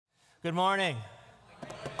Good morning.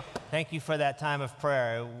 Thank you for that time of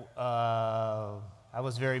prayer. I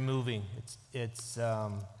was very moving. It's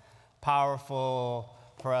powerful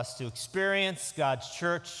for us to experience God's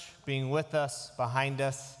church being with us, behind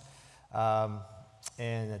us,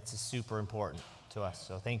 and it's super important to us.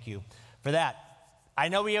 So thank you for that. I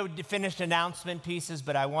know we have finished announcement pieces,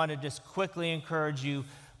 but I want to just quickly encourage you,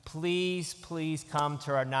 please come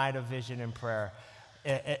to our night of vision and prayer.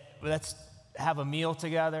 Let's have a meal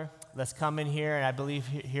together. Let's come in here, and I believe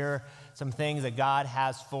hear some things that God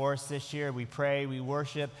has for us this year. We pray, we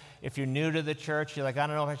worship. If you're new to the church, you're like, I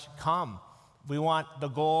don't know if I should come. The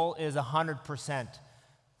goal is 100%.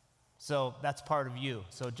 So that's part of you.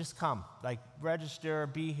 So just come, register,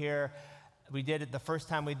 be here. We did it, the first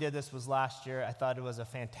time we did this was last year. I thought it was a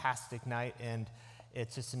fantastic night, and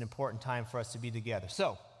it's just an important time for us to be together.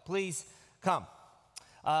 So please come.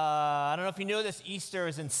 I don't know if you knew this, Easter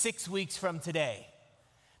is in 6 weeks from today.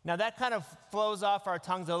 Now that kind of flows off our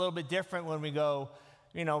tongues a little bit different when we go,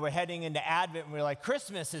 we're heading into Advent and we're like,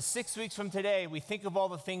 Christmas is 6 weeks from today. We think of all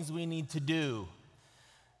the things we need to do.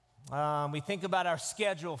 We think about our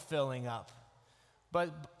schedule filling up. But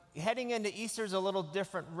heading into Easter is a little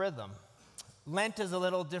different rhythm. Lent is a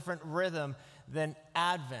little different rhythm than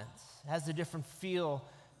Advent. It has a different feel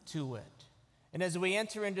to it. And as we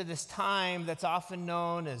enter into this time that's often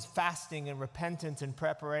known as fasting and repentance and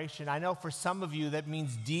preparation, I know for some of you that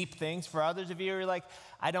means deep things. For others of you, you're like,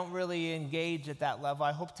 I don't really engage at that level.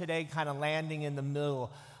 I hope today kind of landing in the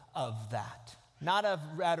middle of that. Not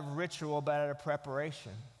out of ritual, but out of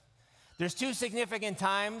preparation. There's two significant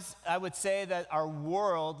times, I would say, that our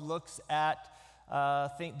world looks at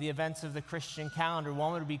the events of the Christian calendar.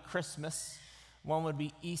 One would be Christmas, one would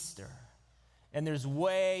be Easter. And there's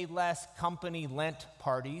way less company Lent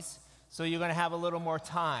parties, so you're going to have a little more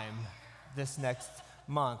time this next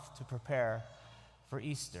month to prepare for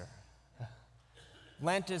Easter.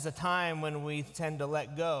 Lent is a time when we tend to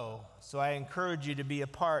let go, so I encourage you to be a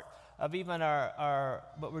part of even our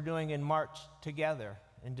what we're doing in March together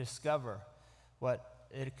and discover what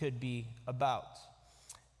it could be about.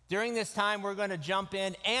 During this time, we're going to jump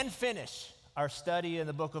in and finish our study in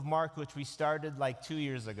the book of Mark, which we started 2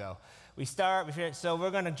 years ago. So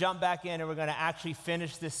we're going to jump back in and we're going to actually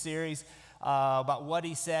finish this series about what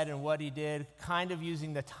he said and what he did, kind of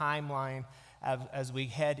using the timeline as we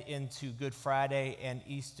head into Good Friday and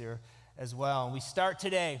Easter as well.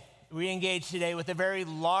 And we engage today with a very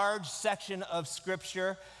large section of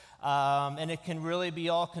Scripture, and it can really be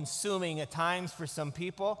all-consuming at times for some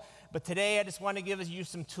people. But today I just want to give you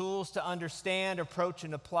some tools to understand, approach,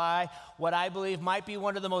 and apply what I believe might be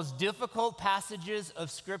one of the most difficult passages of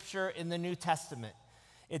Scripture in the New Testament.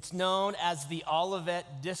 It's known as the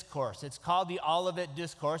Olivet Discourse. It's called the Olivet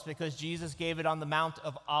Discourse because Jesus gave it on the Mount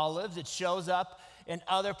of Olives. It shows up in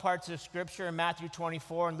other parts of Scripture in Matthew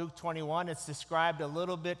 24 and Luke 21. It's described a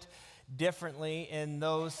little bit differently in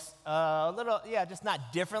those, just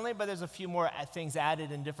not differently, but there's a few more things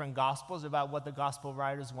added in different Gospels about what the Gospel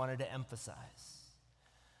writers wanted to emphasize.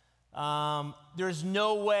 There's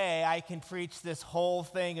no way I can preach this whole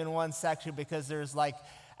thing in one section because there's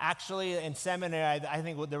actually in seminary, I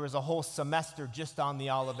think there was a whole semester just on the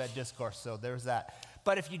Olivet Discourse, so there's that.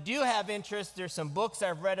 But if you do have interest, there's some books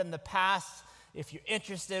I've read in the past. If you're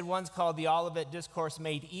interested, one's called The Olivet Discourse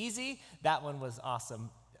Made Easy. That one was awesome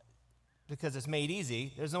because it's made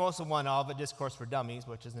easy. There's also one, Olivet Discourse for Dummies,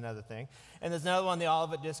 which is another thing. And there's another one, The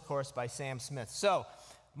Olivet Discourse by Sam Smith. So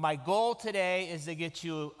my goal today is to get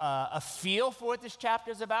you a feel for what this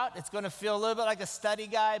chapter is about. It's going to feel a little bit like a study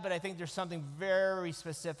guide, but I think there's something very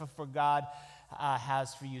specific for God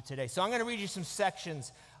has for you today. So I'm going to read you some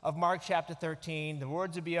sections of Mark chapter 13. The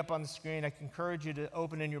words will be up on the screen. I encourage you to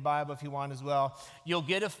open in your Bible if you want as well. You'll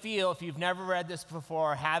get a feel, if you've never read this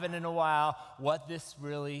before or haven't in a while, what this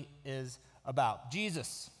really is about.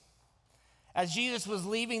 Jesus. As Jesus was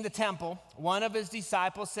leaving the temple, one of his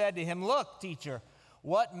disciples said to him, "Look, teacher,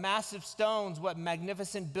 what massive stones, what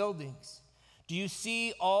magnificent buildings. Do you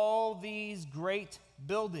see all these great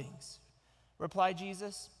buildings?" Replied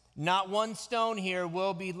Jesus. "Not one stone here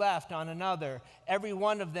will be left on another. Every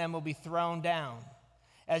one of them will be thrown down."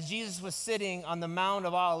 As Jesus was sitting on the Mount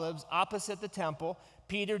of Olives opposite the temple,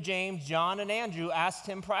 Peter, James, John, and Andrew asked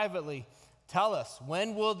him privately, "Tell us,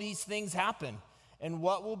 when will these things happen? And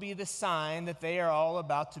what will be the sign that they are all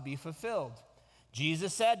about to be fulfilled?"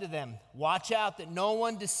 Jesus said to them, "Watch out that no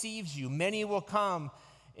one deceives you. Many will come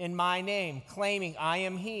in my name, claiming I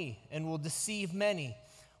am he, and will deceive many.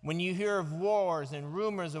 When you hear of wars and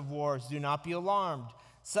rumors of wars, do not be alarmed.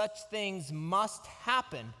 Such things must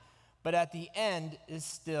happen, but at the end is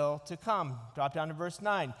still to come. Drop down to verse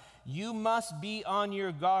 9. You must be on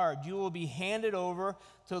your guard. You will be handed over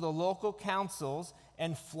to the local councils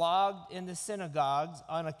and flogged in the synagogues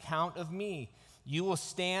on account of me. You will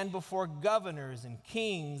stand before governors and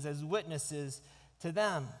kings as witnesses to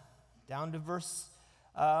them. Down to verse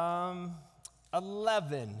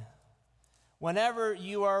 11. Whenever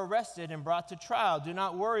you are arrested and brought to trial, do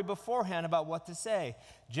not worry beforehand about what to say.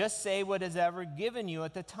 Just say what is ever given you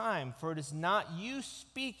at the time, for it is not you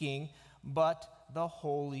speaking, but the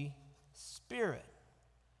Holy Spirit.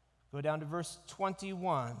 Go down to verse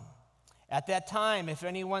 21. At that time, if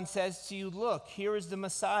anyone says to you, look, here is the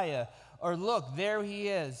Messiah, or look, there he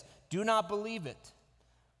is, do not believe it.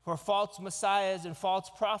 For false messiahs and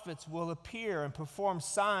false prophets will appear and perform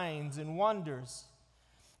signs and wonders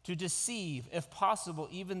to deceive, if possible,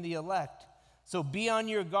 even the elect. So be on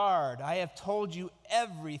your guard. I have told you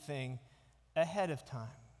everything ahead of time.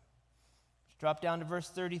 Let's drop down to verse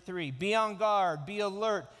 33. Be on guard, be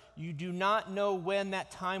alert. You do not know when that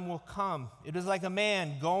time will come. It is like a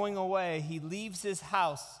man going away. He leaves his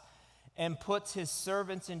house and puts his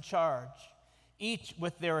servants in charge, each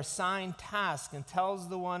with their assigned task, and tells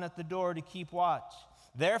the one at the door to keep watch.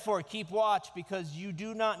 Therefore, keep watch, because you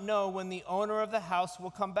do not know when the owner of the house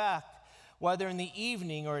will come back, whether in the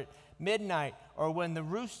evening or at midnight, or when the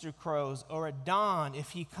rooster crows, or at dawn. If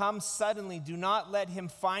he comes suddenly, do not let him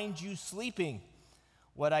find you sleeping.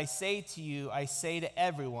 What I say to you, I say to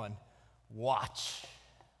everyone, watch.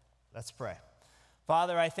 Let's pray.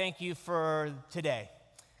 Father, I thank you for today.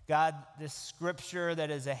 God, this scripture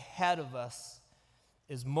that is ahead of us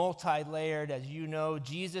is multi-layered. As you know,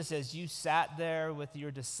 Jesus, as you sat there with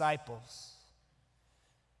your disciples,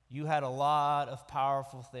 you had a lot of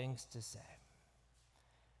powerful things to say.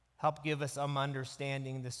 Help give us some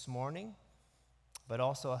understanding this morning, but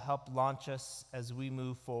also help launch us as we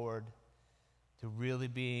move forward to really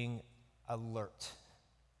being alert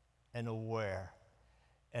and aware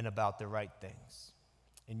and about the right things.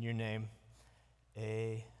 In your name,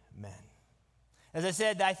 amen. As I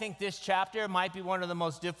said, I think this chapter might be one of the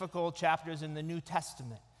most difficult chapters in the New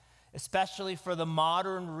Testament, especially for the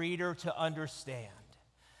modern reader to understand.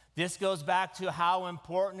 This goes back to how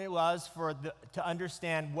important it was to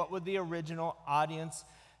understand what would the original audience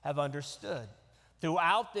have understood.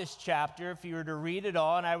 Throughout this chapter, if you were to read it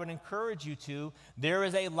all, and I would encourage you to, there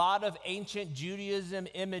is a lot of ancient Judaism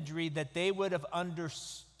imagery that they would have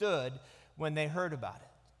understood when they heard about it.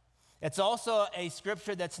 It's also a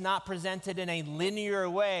scripture that's not presented in a linear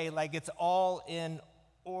way, like it's all in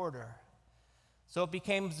order. So it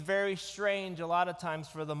becomes very strange a lot of times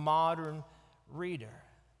for the modern reader.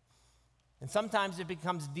 And sometimes it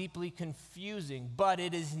becomes deeply confusing, but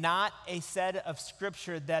it is not a set of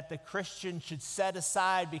scripture that the Christian should set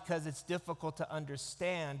aside because it's difficult to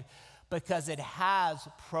understand, because it has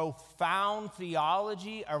profound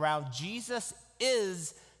theology around Jesus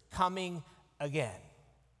is coming again.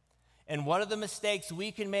 And one of the mistakes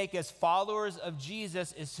we can make as followers of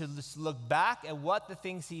Jesus is to just look back at what the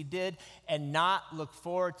things he did and not look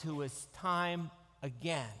forward to his time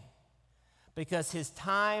again. Because his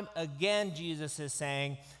time again, Jesus is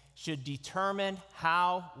saying, should determine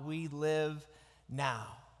how we live now.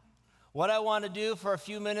 What I want to do for a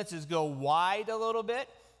few minutes is go wide a little bit,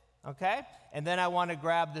 okay? And then I want to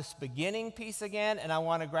grab this beginning piece again, and I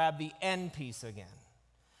want to grab the end piece again.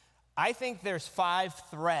 I think there's 5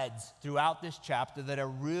 threads throughout this chapter that are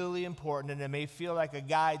really important, and it may feel like a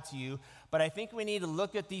guide to you, but I think we need to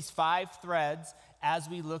look at these 5 threads as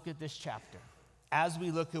we look at this chapter, as we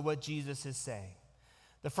look at what Jesus is saying.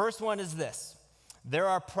 The first one is this. There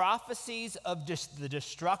are prophecies of the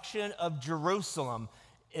destruction of Jerusalem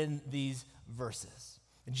in these verses.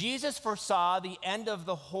 Jesus foresaw the end of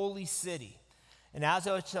the holy city. And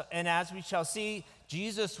as we shall see,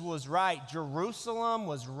 Jesus was right. Jerusalem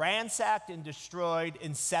was ransacked and destroyed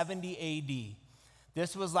in 70 AD.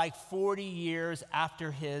 This was like 40 years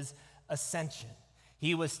after his ascension.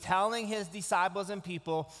 He was telling his disciples and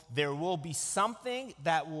people, there will be something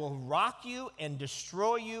that will rock you and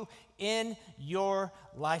destroy you in your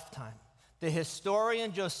lifetime. The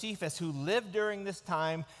historian Josephus, who lived during this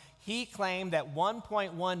time, he claimed that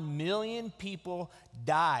 1.1 million people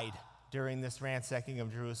died during this ransacking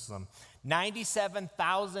of Jerusalem.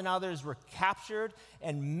 97,000 others were captured,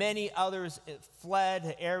 and many others fled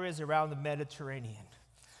to areas around the Mediterranean.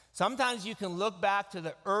 Sometimes you can look back to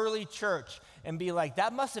the early church and be like,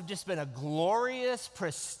 that must have just been a glorious,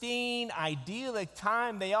 pristine, idyllic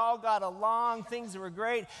time. They all got along, things were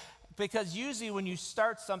great. Because usually when you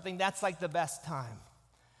start something, that's like the best time.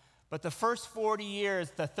 But the first 40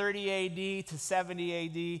 years, the 30 AD to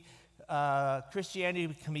 70 AD,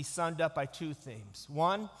 Christianity can be summed up by 2 themes.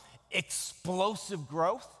 One, explosive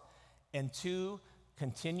growth. and 2,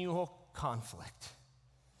 continual conflict.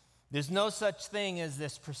 There's no such thing as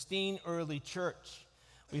this pristine early church.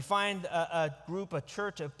 We find a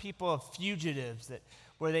church of people of fugitives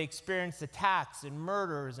where they experienced attacks and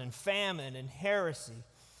murders and famine and heresy.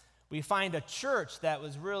 We find a church that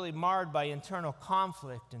was really marred by internal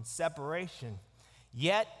conflict and separation.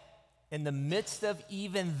 Yet, in the midst of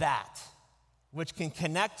even that, which can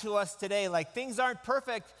connect to us today, like things aren't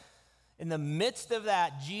perfect, in the midst of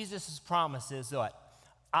that, Jesus' promise is what?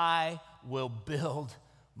 I will build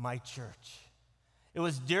my church. It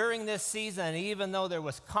was during this season, even though there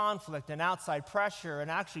was conflict and outside pressure and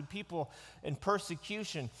actually people in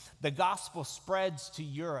persecution, the gospel spreads to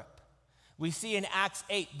Europe. We see in Acts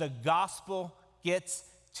 8, the gospel gets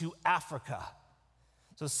to Africa.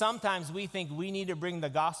 So sometimes we think we need to bring the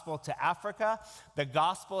gospel to Africa. The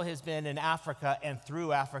gospel has been in Africa and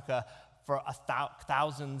through Africa for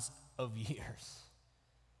thousands of years.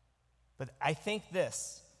 But I think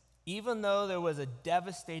this, even though there was a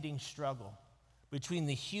devastating struggle between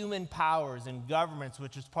the human powers and governments,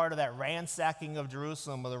 which was part of that ransacking of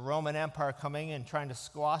Jerusalem with the Roman Empire coming in and trying to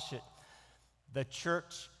squash it, the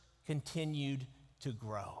church continued to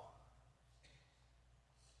grow.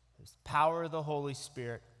 There's the power of the Holy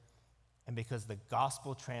Spirit, and because the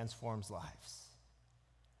gospel transforms lives.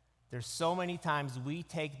 There's so many times we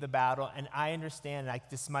take the battle, and I understand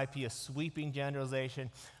this might be a sweeping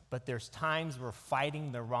generalization, but there's times we're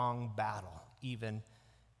fighting the wrong battle, even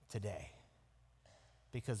today.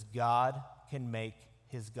 Because God can make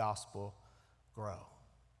his gospel grow.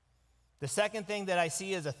 The second thing that I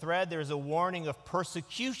see as a thread, there's a warning of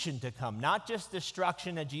persecution to come. Not just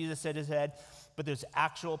destruction that Jesus said his head, but there's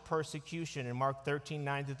actual persecution in Mark 13,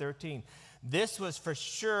 9-13. This was for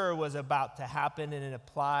sure was about to happen, and it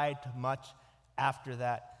applied to much after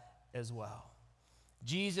that as well.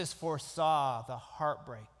 Jesus foresaw the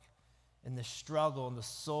heartbreak and the struggle and the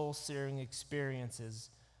soul-searing experiences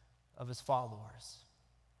of his followers.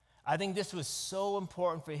 I think this was so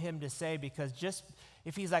important for him to say, because just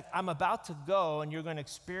if he's like, I'm about to go and you're going to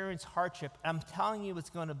experience hardship, I'm telling you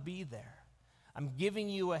it's going to be there. I'm giving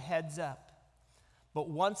you a heads up. But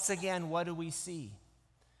once again, what do we see?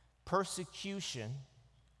 Persecution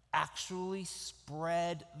actually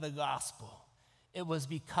spread the gospel. It was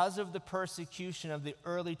because of the persecution of the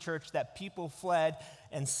early church that people fled,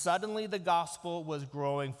 and suddenly the gospel was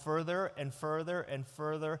growing further and further and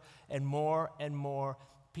further, and more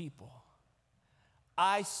people.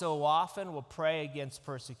 I so often will pray against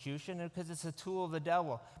persecution because it's a tool of the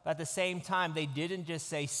devil. But at the same time, they didn't just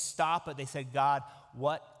say stop it. They said, God,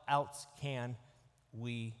 what else can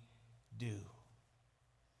we do?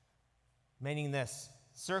 Meaning this,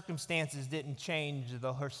 circumstances didn't change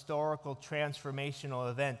the historical transformational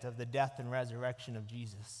event of the death and resurrection of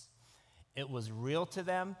Jesus. It was real to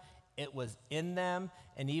them. It was in them,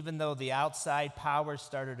 and even though the outside powers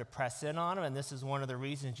started to press in on them, and this is one of the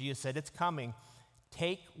reasons Jesus said, it's coming,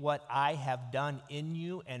 take what I have done in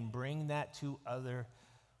you and bring that to other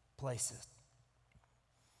places.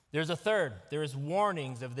 There's a third. There's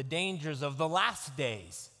warnings of the dangers of the last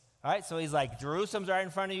days. All right, so he's like, Jerusalem's right in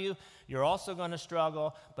front of you. You're also going to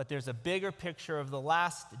struggle, but there's a bigger picture of the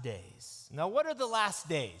last days. Now, what are the last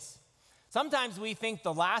days? Sometimes we think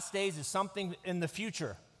the last days is something in the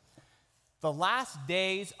future. The last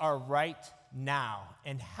days are right now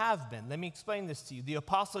and have been. Let me explain this to you. The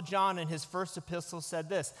Apostle John in his first epistle said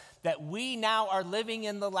this, that we now are living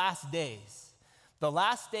in the last days. The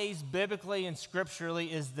last days biblically and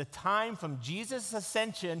scripturally is the time from Jesus'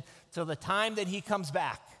 ascension till the time that he comes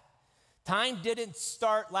back. Time didn't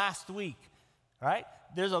start last week, right?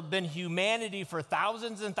 There's been humanity for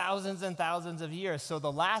thousands and thousands and thousands of years. So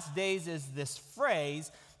the last days is this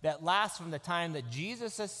phrase that lasts from the time that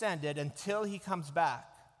Jesus ascended until he comes back.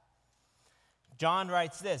 John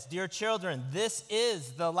writes this, dear children, this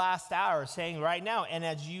is the last hour, saying right now, and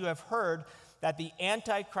as you have heard that the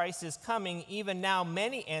Antichrist is coming, even now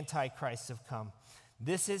many Antichrists have come.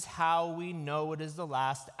 This is how we know it is the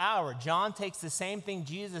last hour. John takes the same thing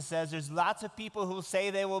Jesus says. There's lots of people who say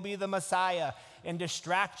they will be the Messiah and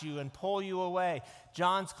distract you and pull you away.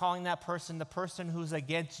 John's calling that person the person who's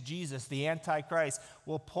against Jesus, the Antichrist,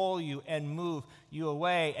 will pull you and move you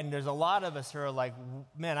away. And there's a lot of us who are like,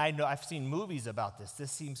 man, I know I've seen movies about this.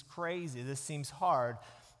 This seems crazy. This seems hard.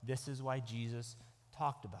 This is why Jesus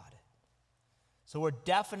talked about it. So we're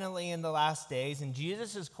definitely in the last days, and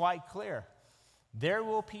Jesus is quite clear. There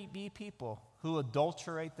will be people who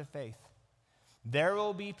adulterate the faith. There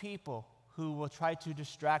will be people who will try to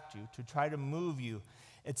distract you, to try to move you.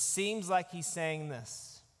 It seems like he's saying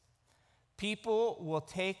this. People will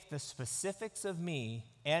take the specifics of me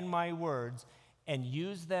and my words and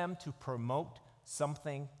use them to promote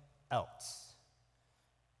something else,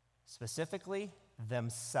 specifically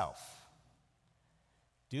themselves.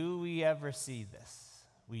 Do we ever see this?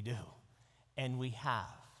 We do, and we have.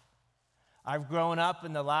 I've grown up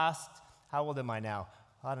in the last, how old am I now?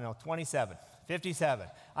 I don't know, 27, 57.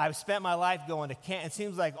 I've spent my life going to camp. It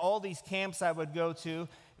seems like all these camps I would go to,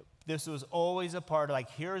 this was always a part of like,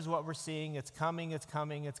 here's what we're seeing. It's coming, it's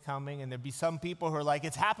coming, it's coming. And there'd be some people who are like,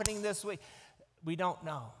 it's happening this week. We don't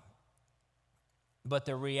know. But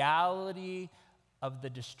the reality of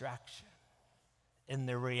the distraction and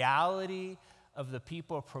the reality of the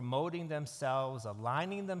people promoting themselves,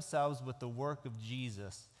 aligning themselves with the work of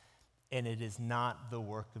Jesus, and it is not the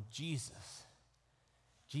work of Jesus.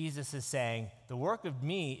 Jesus is saying, the work of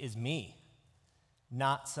me is me,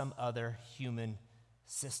 not some other human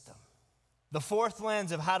system. The fourth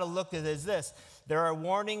lens of how to look at it is this. There are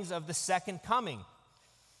warnings of the second coming.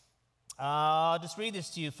 I'll just read this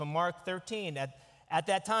to you from Mark 13. At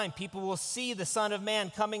that time, people will see the Son of Man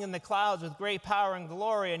coming in the clouds with great power and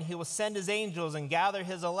glory, and he will send his angels and gather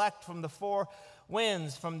his elect from the four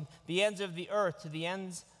winds, from the ends of the earth to the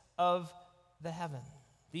ends of the heaven.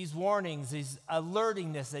 These warnings, these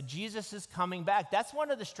alertingness that Jesus is coming back. That's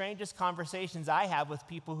one of the strangest conversations I have with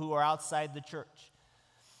people who are outside the church.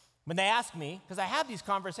 When they ask me, because I have these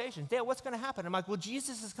conversations, Dale, what's going to happen? I'm like, well,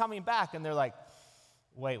 Jesus is coming back. And they're like,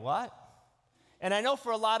 wait, what? And I know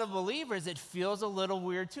for a lot of believers, it feels a little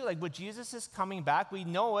weird too. Like, but Jesus is coming back. We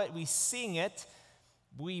know it. We sing it.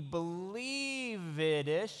 We believe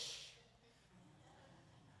it-ish.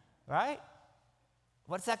 Right?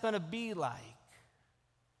 What's that going to be like?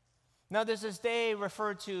 Now, there's this day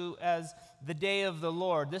referred to as the day of the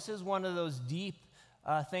Lord. This is one of those deep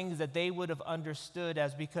things that they would have understood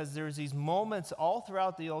as, because there's these moments all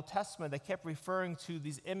throughout the Old Testament that kept referring to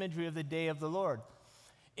these imagery of the day of the Lord.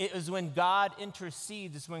 It is when God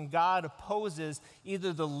intercedes. It's when God opposes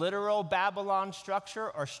either the literal Babylon structure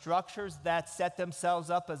or structures that set themselves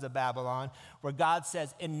up as a Babylon, where God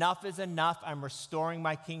says, enough is enough. I'm restoring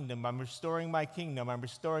my kingdom. I'm restoring my kingdom. I'm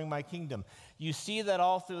restoring my kingdom. You see that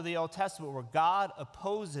all through the Old Testament, where God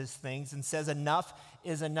opposes things and says enough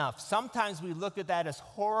is enough. Sometimes we look at that as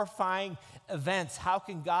horrifying events. How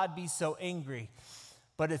can God be so angry?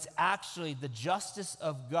 But it's actually the justice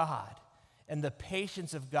of God and the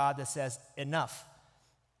patience of God that says, enough,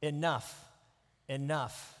 enough,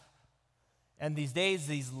 enough. And these days,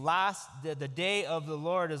 the day of the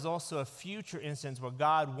Lord is also a future instance where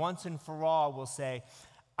God once and for all will say,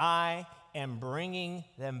 I am bringing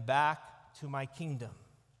them back to my kingdom.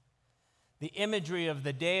 The imagery of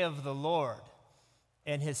the day of the Lord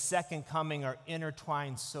and his second coming are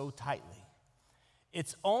intertwined so tightly.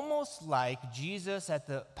 It's almost like Jesus at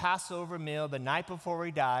the Passover meal the night before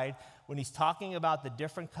he died, when he's talking about the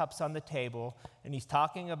different cups on the table, and he's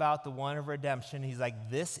talking about the one of redemption. He's like,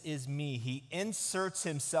 this is me. He inserts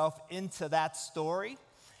himself into that story,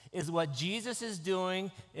 is what Jesus is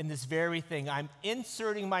doing in this very thing. I'm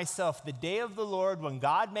inserting myself. The day of the Lord, when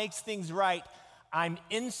God makes things right, I'm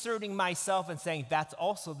inserting myself and saying, that's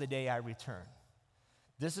also the day I return.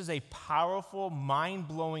 This is a powerful,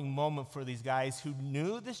 mind-blowing moment for these guys who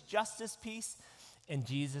knew this justice piece, and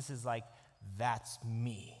Jesus is like, that's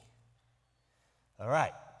me. All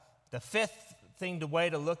right, the fifth the way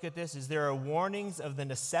to look at this is there are warnings of the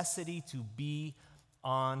necessity to be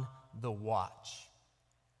on the watch.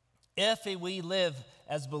 If we live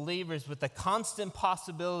as believers with the constant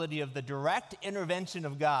possibility of the direct intervention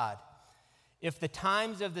of God, if the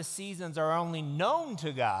times of the seasons are only known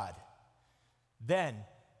to God, then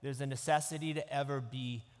there's a necessity to ever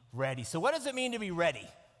be ready. So what does it mean to be ready?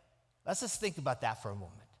 Let's just think about that for a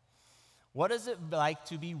moment. What is it like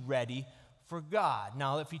to be ready for God?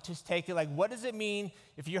 Now, if you just take it like, what does it mean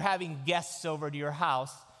if you're having guests over to your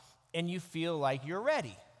house and you feel like you're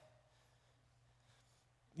ready?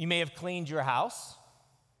 You may have cleaned your house,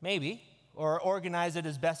 maybe, or organized it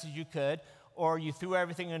as best as you could, or you threw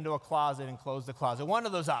everything into a closet and closed the closet. One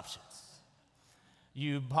of those options.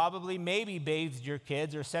 You probably maybe bathed your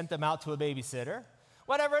kids or sent them out to a babysitter.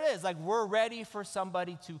 Whatever it is, like we're ready for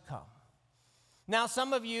somebody to come. Now,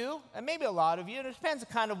 some of you, and maybe a lot of you, and it depends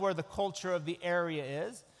kind of where the culture of the area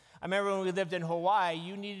is. I remember when we lived in Hawaii,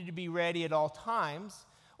 you needed to be ready at all times,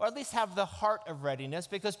 or at least have the heart of readiness,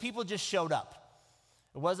 because people just showed up.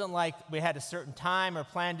 It wasn't like we had a certain time or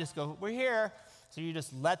plan, just go, we're here, so you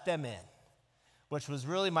just let them in, which was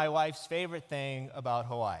really my wife's favorite thing about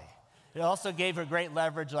Hawaii. It also gave her great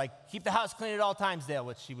leverage, like keep the house clean at all times, Dale,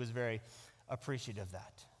 which she was very appreciative of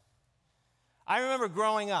that. I remember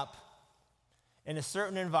growing up in a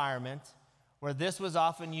certain environment where this was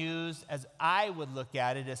often used, as I would look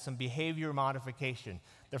at it, as some behavior modification.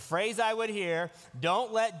 The phrase I would hear,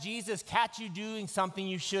 don't let Jesus catch you doing something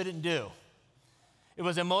you shouldn't do. It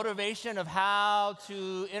was a motivation of how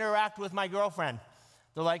to interact with my girlfriend.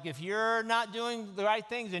 They're like, if you're not doing the right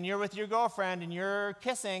things and you're with your girlfriend and you're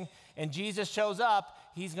kissing and Jesus shows up,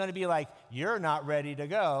 he's going to be like, you're not ready to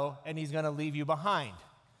go, and he's going to leave you behind.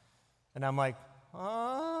 And I'm like,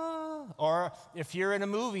 Or if you're in a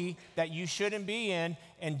movie that you shouldn't be in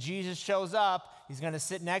and Jesus shows up, he's going to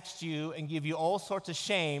sit next to you and give you all sorts of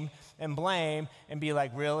shame and blame and be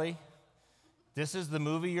like, really? This is the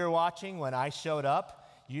movie you're watching when I showed up?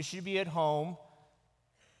 You should be at home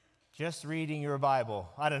just reading your Bible.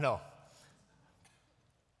 I don't know.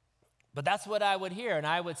 But that's what I would hear, and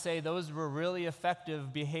I would say those were really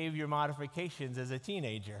effective behavior modifications as a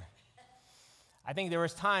teenager. I think there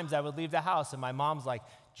was times I would leave the house and my mom's like,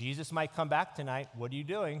 Jesus might come back tonight. What are you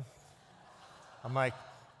doing? I'm like,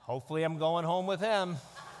 hopefully I'm going home with him.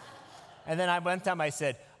 And then one time I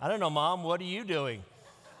said, I don't know, Mom, what are you doing?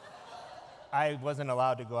 I wasn't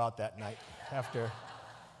allowed to go out that night after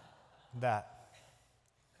that.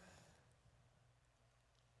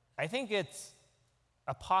 I think it's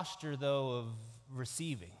a posture, though, of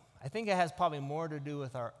receiving. I think it has probably more to do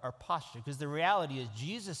with our posture, because the reality is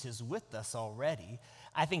Jesus is with us already.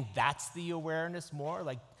 I think that's the awareness more,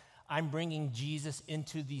 like I'm bringing Jesus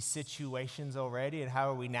into these situations already, and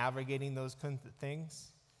how are we navigating those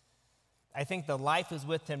things? I think the life is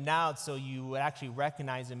with him now, so you would actually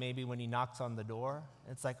recognize him maybe when he knocks on the door.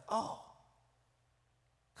 It's like, oh,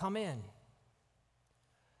 come in.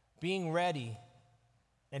 Being ready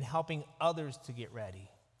and helping others to get ready.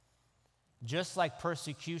 Just like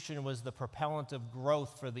persecution was the propellant of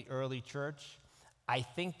growth for the early church, I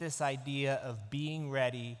think this idea of being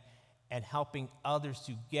ready and helping others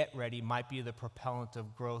to get ready might be the propellant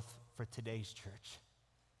of growth for today's church.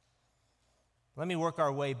 Let me work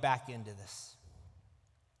our way back into this.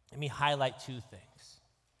 Let me highlight two things.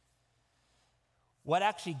 What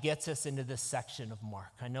actually gets us into this section of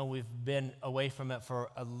Mark? I know we've been away from it for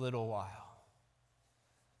a little while.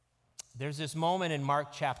 There's this moment in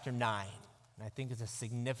Mark chapter 9, and I think it's a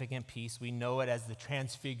significant piece. We know it as the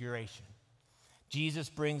Transfiguration. Jesus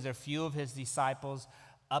brings a few of his disciples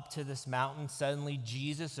up to this mountain. Suddenly,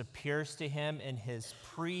 Jesus appears to him in his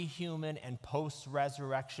pre-human and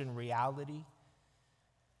post-resurrection reality.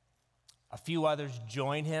 A few others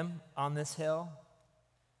join him on this hill.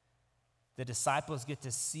 The disciples get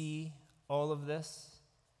to see all of this.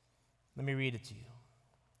 Let me read it to you.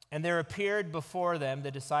 And there appeared before them,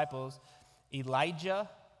 the disciples, Elijah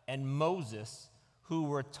and Moses, who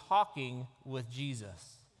were talking with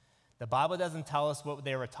Jesus. The Bible doesn't tell us what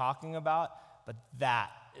they were talking about, but that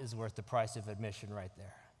is worth the price of admission right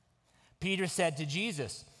there. Peter said to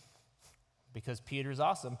Jesus, because Peter's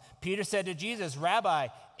awesome, Peter said to Jesus, Rabbi,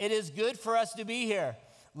 it is good for us to be here.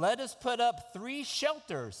 Let us put up 3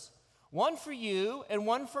 shelters, one for you and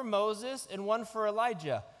one for Moses and one for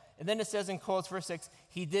Elijah. And then it says in quotes, verse 6,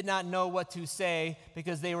 he did not know what to say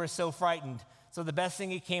because they were so frightened. So the best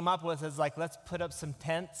thing he came up with is like, let's put up some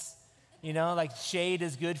tents. You know, like shade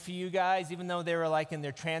is good for you guys, even though they were like in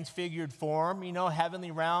their transfigured form, you know,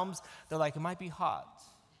 heavenly realms. They're like, it might be hot.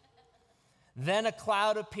 Then a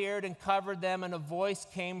cloud appeared and covered them, and a voice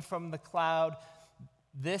came from the cloud,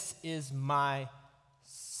 this is my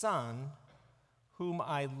son, whom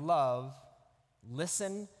I love.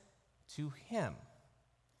 Listen to him.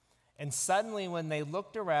 And suddenly, when they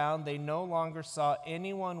looked around, they no longer saw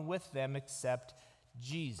anyone with them except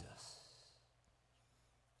Jesus.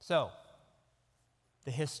 So,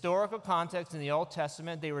 the historical context in the Old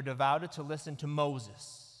Testament, they were devoted to listen to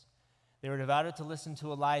Moses. They were devoted to listen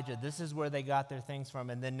to Elijah. This is where they got their things from.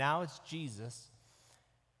 And then now it's Jesus.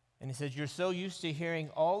 And he says, you're so used to hearing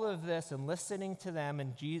all of this and listening to them,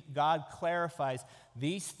 and God clarifies,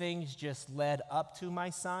 these things just led up to my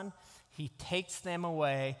son. He takes them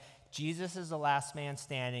away. Jesus is the last man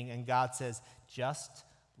standing, and God says, just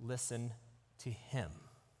listen to him.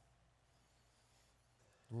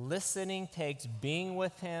 Listening takes being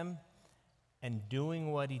with him and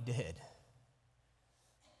doing what he did.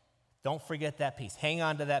 Don't forget that piece. Hang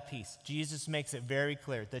on to that piece. Jesus makes it very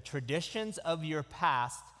clear. The traditions of your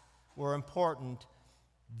past were important.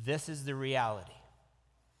 This is the reality.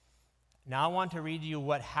 Now I want to read you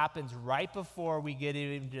what happens right before we get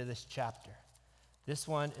into this chapter. This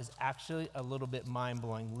one is actually a little bit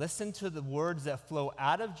mind-blowing. Listen to the words that flow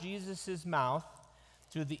out of Jesus' mouth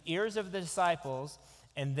through the ears of the disciples,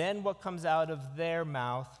 and then what comes out of their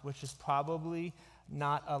mouth, which is probably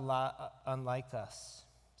not a lot unlike us.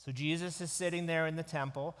 So Jesus is sitting there in the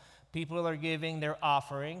temple. People are giving their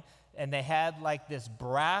offering. and they had like this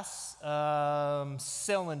brass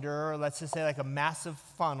cylinder, or let's just say like a massive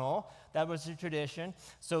funnel. That was the tradition.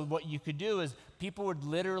 So what you could do is people would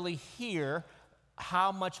literally hear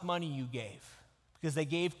how much money you gave, because they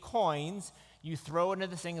gave coins. You throw it into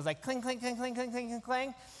this thing, it's like cling, cling, cling, cling, cling, cling, cling,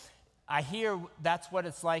 cling. I hear that's what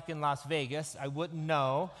it's like in Las Vegas. I wouldn't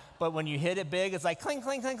know, but when you hit it big, it's like cling,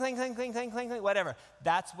 cling, cling, cling, cling, cling, cling, cling, cling, whatever.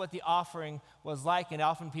 That's what the offering was like, and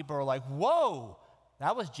often people are like, whoa,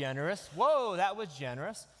 that was generous. Whoa, that was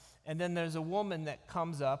generous. And then there's a woman that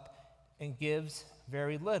comes up and gives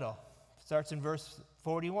very little. Starts in verse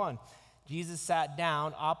 41. Jesus sat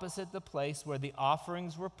down opposite the place where the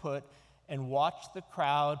offerings were put and watched the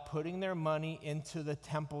crowd putting their money into the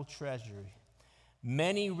temple treasury.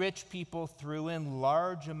 Many rich people threw in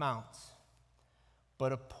large amounts,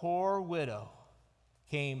 but a poor widow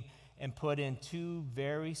came and put in 2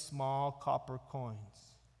 very small copper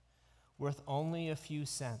coins, worth only a few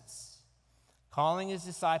cents. Calling his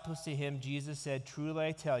disciples to him, Jesus said, "Truly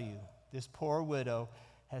I tell you, this poor widow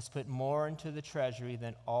has put more into the treasury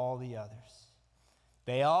than all the others.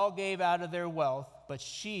 They all gave out of their wealth, but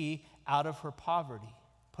she, out of her poverty,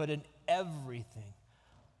 put in everything,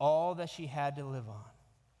 all that she had to live on."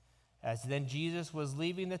 As then Jesus was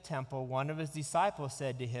leaving the temple, one of his disciples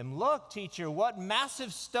said to him, "Look, teacher, what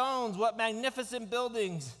massive stones, what magnificent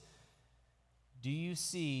buildings." "Do you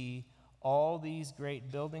see all these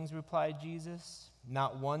great buildings?" replied Jesus.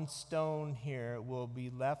 "Not one stone here will be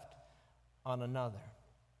left on another.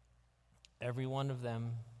 Every one of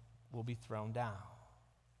them will be thrown down."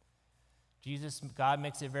 God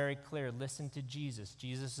makes it very clear. Listen to Jesus.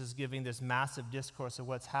 Jesus is giving this massive discourse of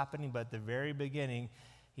what's happening, but at the very beginning,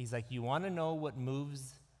 he's like, you want to know what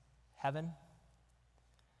moves heaven?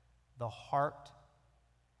 The heart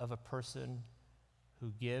of a person who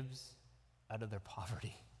gives out of their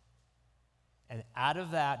poverty. And out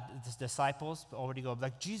of that, the disciples already go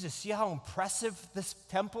like, "Jesus, see how impressive this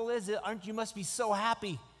temple is? You must be so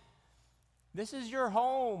happy. This is your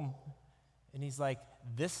home." And he's like,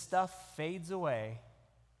 this stuff fades away.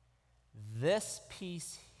 This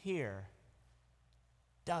piece here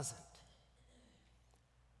doesn't.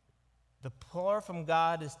 The prayer from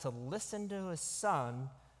God is to listen to his Son,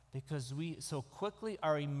 because we so quickly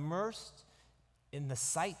are immersed in the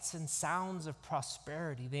sights and sounds of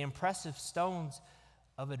prosperity, the impressive stones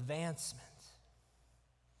of advancement.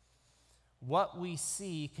 What we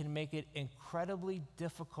see can make it incredibly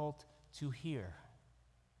difficult to hear.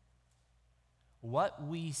 What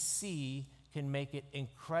we see can make it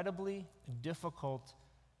incredibly difficult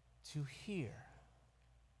to hear.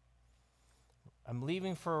 I'm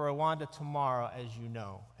leaving for Rwanda tomorrow, as you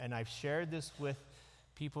know, and I've shared this with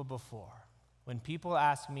people before. When people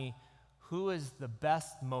ask me, who's the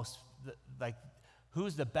best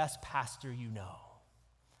pastor you know?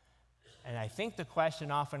 And I think the question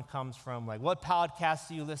often comes from like, what podcasts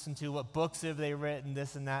do you listen to? What books have they written?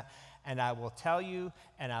 This and that. And I will tell you,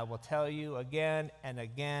 and I will tell you again and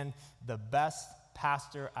again, the best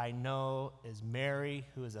pastor I know is Mary,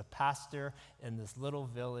 who is a pastor in this little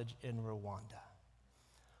village in Rwanda.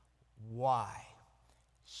 Why?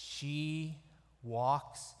 She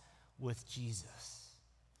walks with Jesus.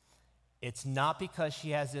 It's not because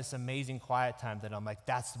she has this amazing quiet time that I'm like,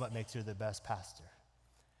 that's what makes her the best pastor.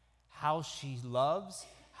 How she loves,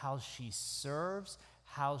 how she serves,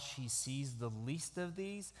 how she sees the least of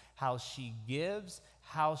these, how she gives,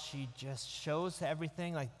 how she just shows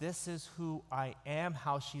everything like, this is who I am,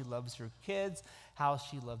 how she loves her kids, how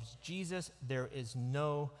she loves Jesus. There is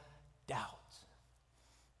no doubt.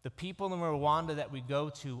 The people in Rwanda that we go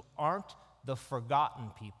to aren't the forgotten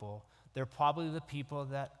people. They're probably the people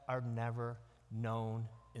that are never known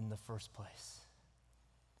in the first place.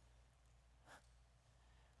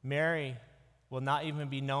 Mary will not even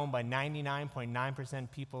be known by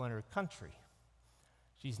 99.9% people in her country.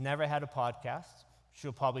 She's never had a podcast.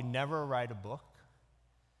 She'll probably never write a book.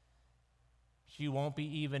 She won't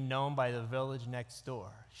be even known by the village next door.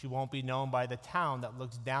 She won't be known by the town that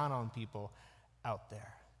looks down on people out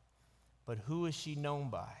there. But who is she known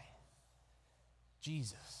by?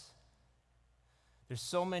 Jesus. There's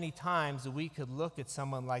so many times that we could look at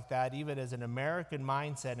someone like that, even as an American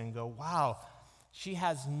mindset, and go, wow, she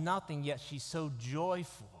has nothing, yet she's so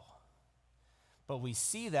joyful. But we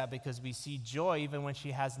see that because we see joy even when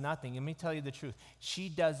she has nothing. Let me tell you the truth. She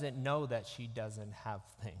doesn't know that she doesn't have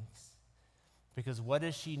things. Because what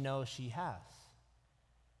does she know she has?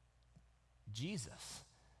 Jesus.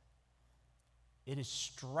 It is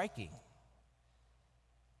striking.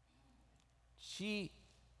 She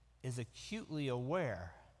is acutely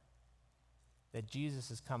aware that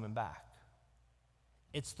Jesus is coming back.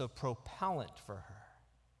 It's the propellant for her.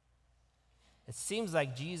 It seems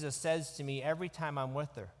like Jesus says to me every time I'm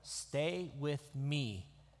with her, stay with me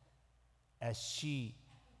as she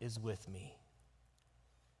is with me.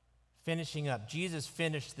 Finishing up, Jesus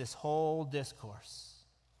finished this whole discourse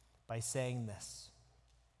by saying this: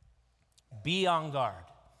 be on guard,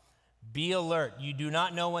 be alert. You do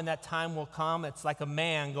not know when that time will come. It's like a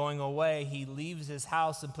man going away. He leaves his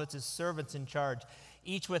house and puts his servants in charge,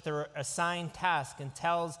 each with their assigned task, and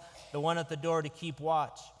tells the one at the door to keep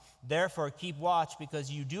watch. Therefore, keep watch,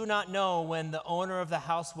 because you do not know when the owner of the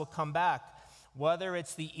house will come back, whether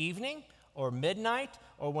it's the evening or midnight,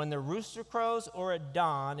 or when the rooster crows, or at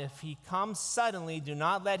dawn. If he comes suddenly, do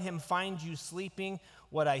not let him find you sleeping.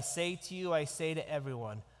 What I say to you, I say to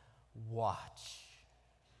everyone, watch.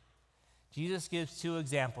 Jesus gives two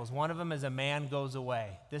examples. One of them is a man goes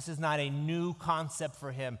away. This is not a new concept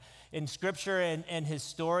for him. In Scripture and his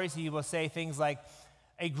stories, he will say things like,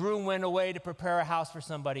 a groom went away to prepare a house for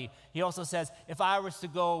somebody. He also says, if I was to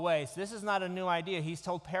go away. So this is not a new idea. He's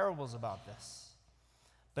told parables about this.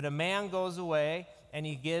 But a man goes away and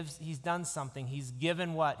he's done something. He's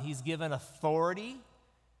given what? He's given authority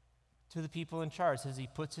to the people in charge, as he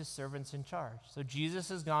puts his servants in charge. So Jesus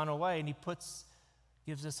has gone away and he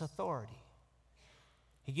gives us authority.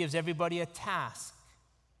 He gives everybody a task.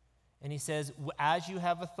 And he says, as you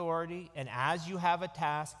have authority and as you have a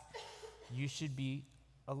task, you should be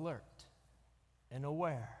alert and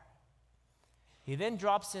aware. He then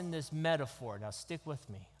drops in this metaphor. Now stick with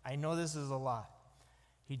me. I know this is a lot.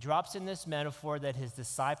 He drops in this metaphor that his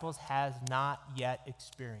disciples have not yet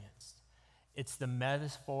experienced. It's the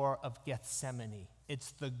metaphor of Gethsemane.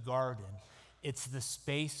 It's the garden. It's the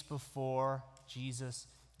space before Jesus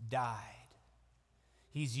died.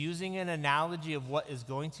 He's using an analogy of what is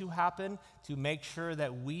going to happen to make sure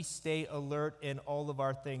that we stay alert in all of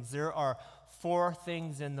our things. There are 4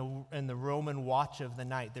 things in the Roman watch of the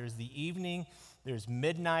night. There's the evening, there's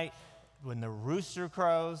midnight, when the rooster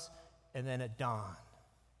crows, and then at dawn.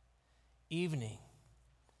 Evening.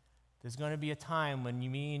 There's going to be a time when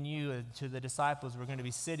me and you, to the disciples, we're going to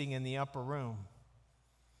be sitting in the upper room.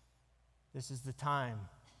 This is the time,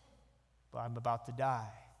 but I'm about to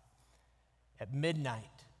die. At midnight,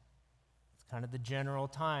 it's kind of the general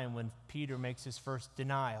time when Peter makes his first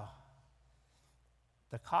denial.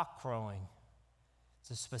 The cock crowing,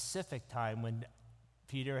 it's a specific time when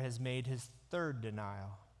Peter has made his 3rd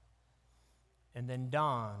denial. And then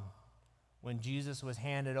dawn, when Jesus was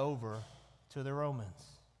handed over to the Romans.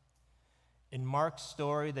 In Mark's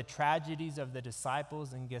story, the tragedies of the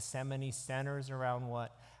disciples in Gethsemane centers around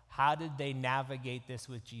what? How did they navigate this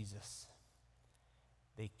with Jesus?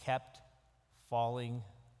 They kept falling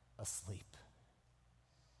asleep.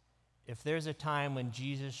 If there's a time when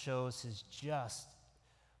Jesus shows his just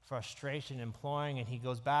frustration, imploring, and he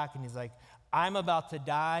goes back and he's like, I'm about to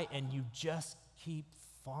die, and you just keep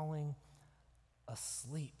falling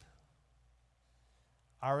asleep.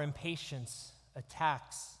 Our impatience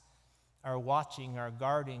attacks our watching, our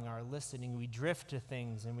guarding, our listening. We drift to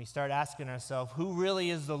things and we start asking ourselves, who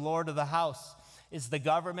really is the Lord of the house? Is the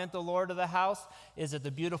government the Lord of the house? Is it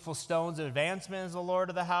the beautiful stones of advancement as the Lord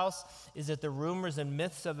of the house? Is it the rumors and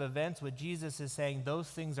myths of events? What Jesus is saying, those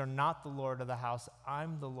things are not the Lord of the house.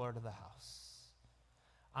 I'm the Lord of the house.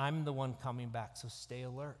 I'm the one coming back, so stay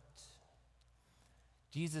alert.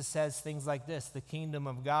 Jesus says things like this: the kingdom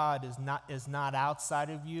of God is not outside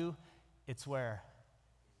of you, it's where?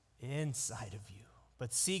 Inside of you.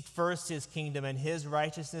 But seek first his kingdom and his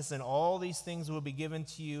righteousness, and all these things will be given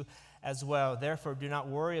to you as well. Therefore, do not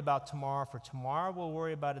worry about tomorrow, for tomorrow will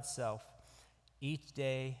worry about itself. Each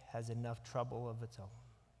day has enough trouble of its own.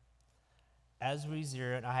 As we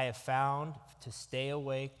zero in, I have found to stay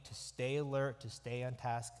awake, to stay alert, to stay on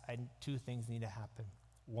task, 2 things need to happen.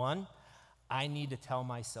 1, I need to tell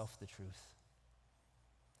myself the truth.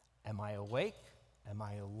 Am I awake? Am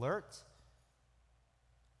I alert?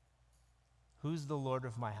 Who's the Lord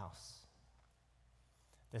of my house?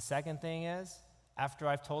 The second thing is, after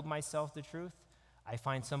I've told myself the truth, I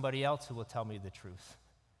find somebody else who will tell me the truth.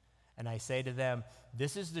 And I say to them,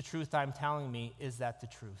 this is the truth I'm telling me, is that the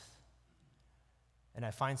truth? And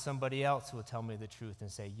I find somebody else who will tell me the truth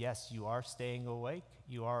and say, yes, you are staying awake,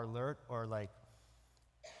 you are alert, or like,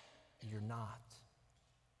 you're not.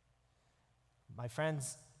 My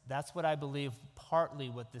friends, that's what I believe partly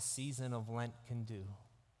what the season of Lent can do.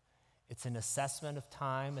 It's an assessment of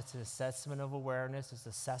time, it's an assessment of awareness, it's an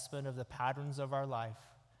assessment of the patterns of our life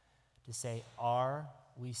to say, are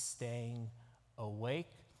we staying awake,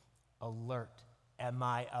 alert? Am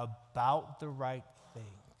I about the right things?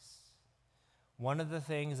 One of the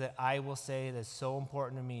things that I will say that's so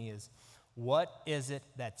important to me is, what is it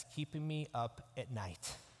that's keeping me up at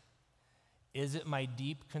night? Is it my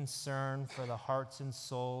deep concern for the hearts and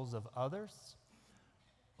souls of others?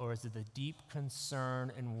 Or is it the deep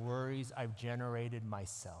concern and worries I've generated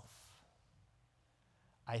myself?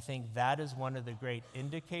 I think that is one of the great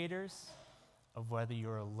indicators of whether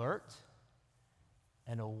you're alert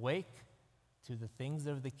and awake to the things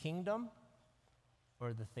of the kingdom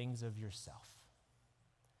or the things of yourself.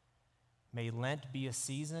 May Lent be a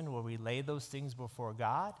season where we lay those things before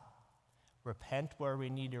God, repent where we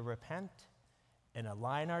need to repent, and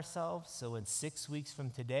align ourselves so in 6 weeks from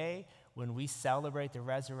today, when we celebrate the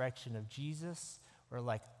resurrection of Jesus, we're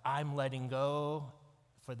like, I'm letting go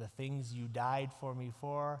for the things you died for me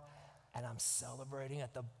for, and I'm celebrating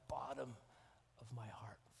at the bottom of my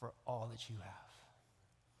heart for all that you have.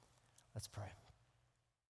 Let's pray.